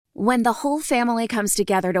When the whole family comes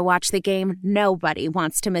together to watch the game, nobody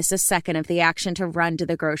wants to miss a second of the action to run to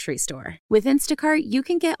the grocery store. With Instacart, you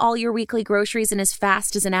can get all your weekly groceries in as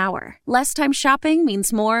fast as an hour. Less time shopping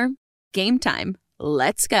means more game time.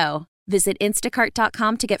 Let's go. Visit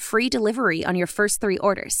instacart.com to get free delivery on your first 3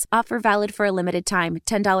 orders. Offer valid for a limited time.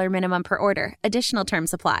 $10 minimum per order. Additional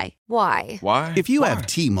terms apply. Why? If you have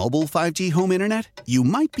T-Mobile 5G home internet, you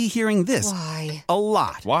might be hearing this Why? a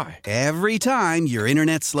lot. Why? Every time your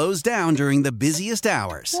internet slows down during the busiest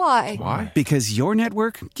hours. Why? Because your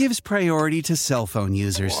network gives priority to cell phone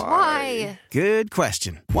users. Why? Good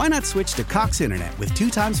question. Why not switch to Cox Internet with 2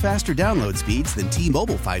 times faster download speeds than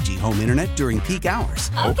T-Mobile 5G home internet during peak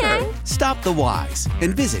hours? Okay. Stop the whys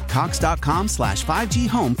and visit cox.com/5G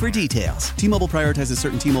home for details. T-Mobile prioritizes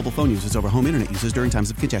certain T-Mobile phone users over home internet users during times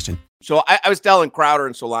of congestion. So I was telling Crowder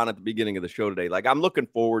and Solana at the beginning of the show today, like, I'm looking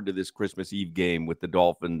forward to this Christmas Eve game with the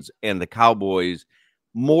Dolphins and the Cowboys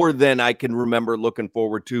more than I can remember looking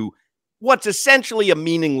forward to what's essentially a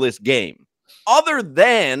meaningless game, other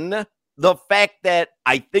than the fact that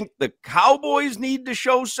I think the Cowboys need to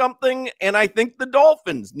show something and I think the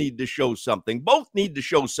Dolphins need to show something. Both need to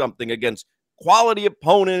show something against quality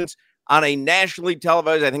opponents on a nationally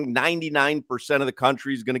televised. I think 99% of the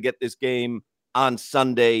country is going to get this game on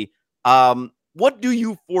Sunday. What do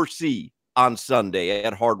you foresee on Sunday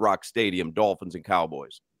at Hard Rock Stadium, Dolphins and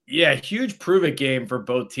Cowboys? Yeah, huge prove-it game for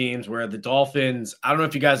both teams where the Dolphins, I don't know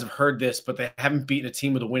if you guys have heard this, but they haven't beaten a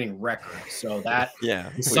team with a winning record. So that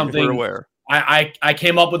is something we're aware. I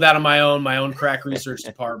came up with that on my own crack research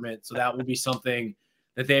department. So that will be something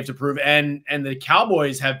that they have to prove. And the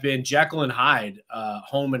Cowboys have been Jekyll and Hyde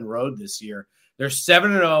home and road this year. They're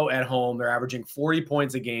 7-0 at home. They're averaging 40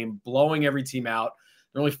 points a game, blowing every team out.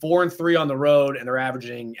 They're only 4-3 on the road, and they're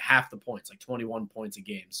averaging half the points, like 21 points a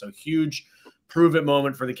game. So huge prove-it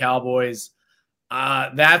moment for the Cowboys.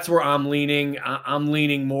 That's where I'm leaning. I'm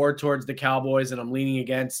leaning more towards the Cowboys, and I'm leaning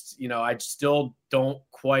against, I still don't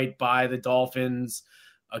quite buy the Dolphins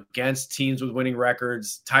against teams with winning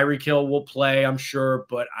records. Tyreek Hill will play, I'm sure,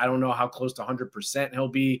 but I don't know how close to 100% he'll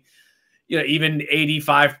be. Even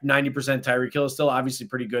 85, 90% Tyreek Hill is still obviously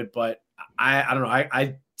pretty good, but I don't know.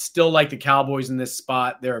 I still like the Cowboys in this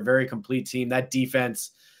spot. They're a very complete team. That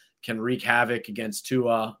defense can wreak havoc against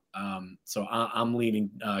Tua. So I'm leaning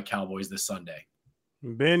Cowboys this Sunday.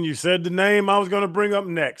 Ben, you said the name I was going to bring up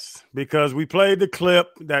next because we played the clip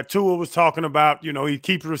that Tua was talking about. He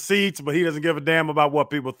keeps receipts, but he doesn't give a damn about what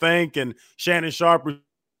people think. And Shannon Sharp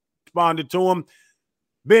responded to him.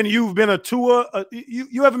 Ben, you've been a Tua.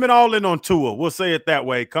 You haven't been all in on Tua. We'll say it that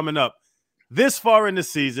way. Coming up this far in the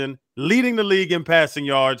season, leading the league in passing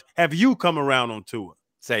yards. Have you come around on Tua?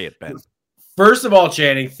 Say it, Ben. First of all,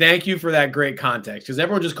 Channing, thank you for that great context because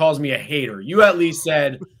everyone just calls me a hater. You at least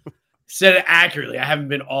said it accurately. I haven't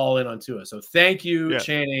been all in on Tua. So thank you,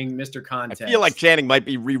 Channing, Mr. Context. I feel like Channing might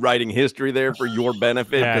be rewriting history there for your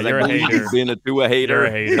benefit because I believe you've been a Tua hater. You're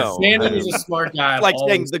a hater. No, Channing is a smart guy. It's like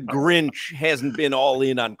saying the Grinch hasn't been all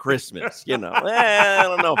in on Christmas. I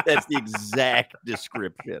don't know if that's the exact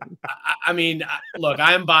description. I mean, look,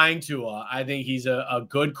 I'm buying Tua. I think he's a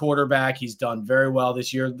good quarterback. He's done very well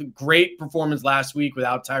this year. The great performance last week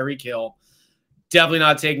without Tyreek Hill. Definitely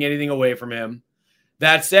not taking anything away from him.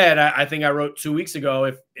 That said, I think I wrote 2 weeks ago,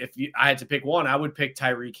 if I had to pick one, I would pick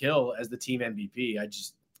Tyreek Hill as the team MVP.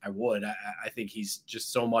 I would. I think he's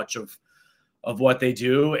just so much of what they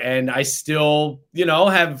do. And I still,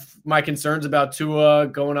 have my concerns about Tua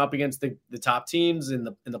going up against the top teams in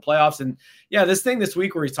the playoffs. And this thing this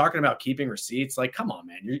week where he's talking about keeping receipts, like, come on,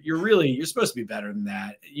 man, you're supposed to be better than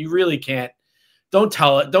that. You really can't. Don't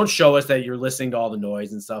show us that you're listening to all the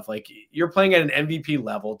noise and stuff. Like, you're playing at an MVP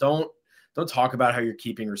level. Don't talk about how you're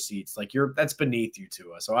keeping receipts. Like, that's beneath you,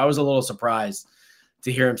 Tua. So I was a little surprised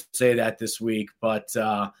to hear him say that this week, but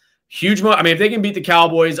huge. If they can beat the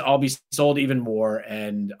Cowboys, I'll be sold even more.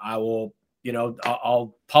 And I will,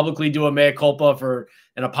 I'll publicly do a mea culpa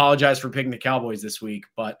and apologize for picking the Cowboys this week.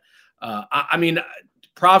 But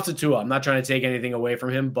props to Tua. I'm not trying to take anything away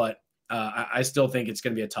from him, but I still think it's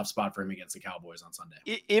going to be a tough spot for him against the Cowboys on Sunday.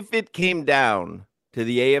 If it came down to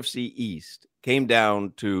the AFC East, came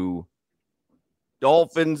down to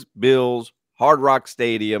Dolphins, Bills, Hard Rock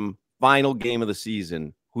Stadium, final game of the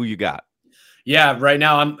season, who you got? Yeah, right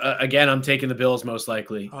now I'm taking the Bills most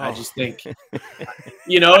likely. Oh. I just think,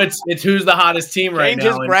 it's who's the hottest team right now.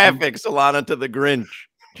 Change his graphics, Alana, to the Grinch.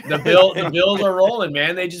 The Bills are rolling,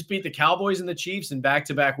 man. They just beat the Cowboys and the Chiefs in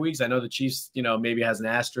back-to-back weeks. I know the Chiefs, maybe has an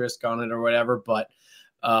asterisk on it or whatever, but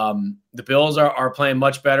the Bills are playing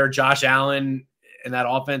much better. Josh Allen and that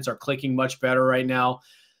offense are clicking much better right now.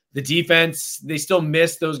 The defense, they still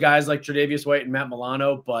miss those guys like Tre'Davious White and Matt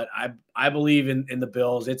Milano, but I believe in the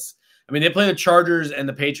Bills. They play the Chargers and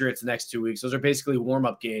the Patriots the next 2 weeks. Those are basically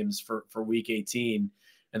warm-up games for Week 18,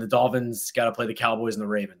 and the Dolphins got to play the Cowboys and the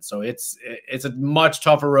Ravens. So it's a much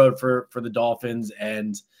tougher road for the Dolphins.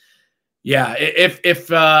 And yeah, I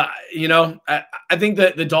think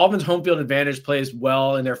that the Dolphins' home field advantage plays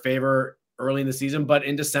well in their favor early in the season, but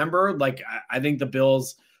in December, I think the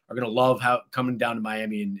Bills are going to love coming down to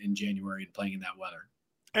Miami in January and playing in that weather.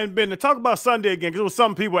 And Ben, to talk about Sunday again, because it was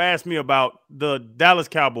something people asked me about the Dallas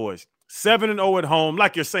Cowboys, 7-0 at home.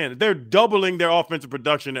 Like you're saying, they're doubling their offensive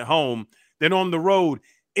production at home than on the road.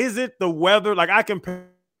 Is it the weather? Like, I compare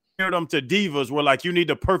them to Divas, where you need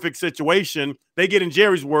the perfect situation. They get in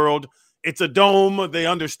Jerry's world. It's a dome. They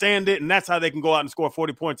understand it, and that's how they can go out and score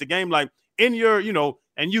 40 points a game. Like, in your,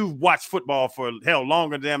 and you've watched football for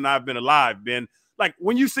longer than I've been alive, Ben. Like,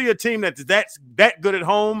 when you see a team that's that good at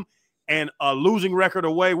home and a losing record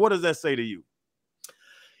away, what does that say to you?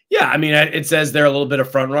 Yeah, it says they're a little bit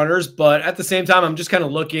of front runners, but at the same time, I'm just kind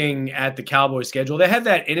of looking at the Cowboys schedule. They had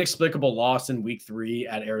that inexplicable loss in Week 3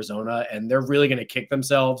 at Arizona, and they're really going to kick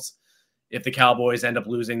themselves if the Cowboys end up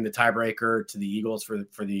losing the tiebreaker to the Eagles for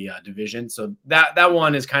the division. So that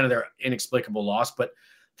one is kind of their inexplicable loss, but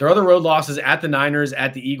their other road losses at the Niners,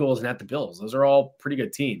 at the Eagles, and at the Bills. Those are all pretty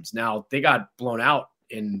good teams. Now, they got blown out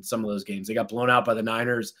in some of those games. They got blown out by the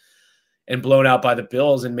Niners and blown out by the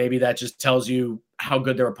Bills, and maybe that just tells you how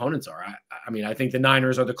good their opponents are. I think the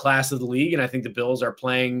Niners are the class of the league, and I think the Bills are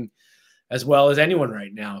playing as well as anyone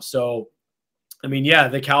right now. So,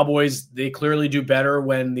 the Cowboys, they clearly do better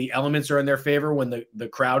when the elements are in their favor, when the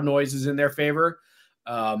crowd noise is in their favor.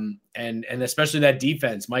 And especially that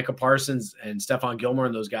defense, Micah Parsons and Stephon Gilmore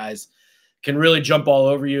and those guys can really jump all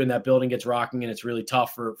over you, and that building gets rocking, and it's really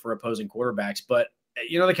tough for opposing quarterbacks. But,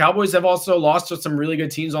 the Cowboys have also lost to some really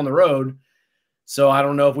good teams on the road. So I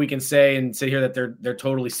don't know if we can say and sit here that they're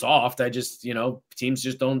totally soft. I just, teams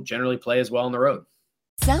just don't generally play as well on the road.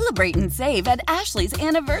 Celebrate and save at Ashley's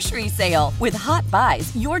Anniversary Sale. With Hot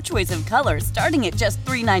Buys, your choice of colors starting at just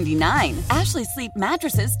 $3.99. Ashley Sleep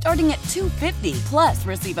mattresses starting at $2.50. Plus,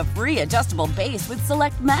 receive a free adjustable base with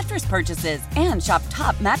select mattress purchases. And shop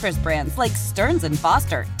top mattress brands like Stearns &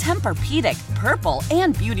 Foster, Tempur-Pedic, Purple,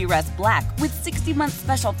 and Beautyrest Black with 60-month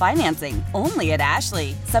special financing. Only at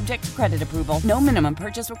Ashley. Subject to credit approval. No minimum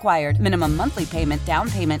purchase required. Minimum monthly payment,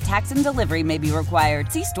 down payment, tax, and delivery may be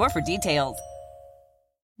required. See store for details.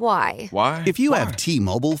 Why? If you have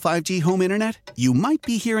T-Mobile 5G home internet, you might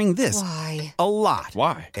be hearing this Why? a lot.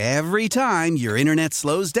 Why? Every time your internet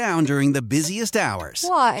slows down during the busiest hours.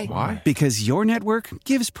 Why? Because your network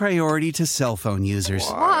gives priority to cell phone users.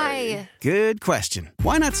 Why? Good question.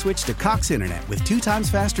 Why not switch to Cox Internet with 2 times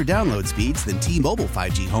faster download speeds than T-Mobile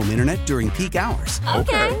 5G home internet during peak hours?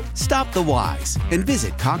 Okay. Stop the whys and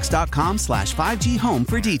visit cox.com/5G home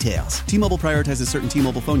for details. T-Mobile prioritizes certain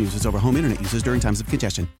T-Mobile phone users over home internet users during times of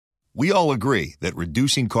congestion. We all agree that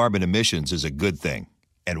reducing carbon emissions is a good thing.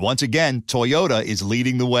 And once again, Toyota is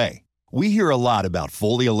leading the way. We hear a lot about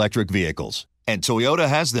fully electric vehicles, and Toyota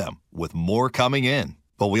has them, with more coming in.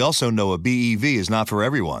 But we also know a BEV is not for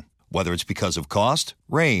everyone, whether it's because of cost,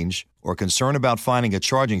 range, or concern about finding a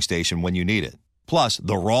charging station when you need it. Plus,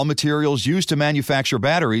 the raw materials used to manufacture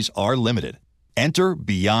batteries are limited. Enter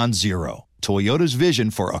Beyond Zero, Toyota's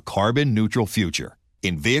vision for a carbon-neutral future.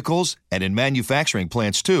 In vehicles and in manufacturing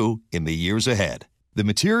plants, too, in the years ahead. The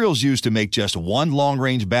materials used to make just one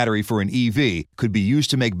long-range battery for an EV could be used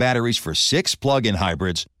to make batteries for 6 plug-in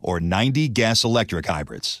hybrids or 90 gas-electric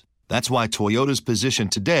hybrids. That's why Toyota's position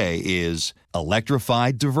today is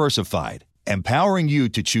electrified, diversified, empowering you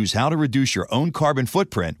to choose how to reduce your own carbon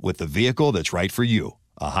footprint with the vehicle that's right for you,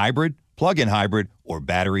 a hybrid, plug-in hybrid, or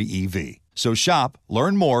battery EV. So shop,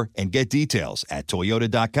 learn more, and get details at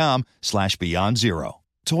toyota.com/beyond zero.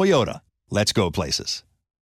 Toyota, let's go places.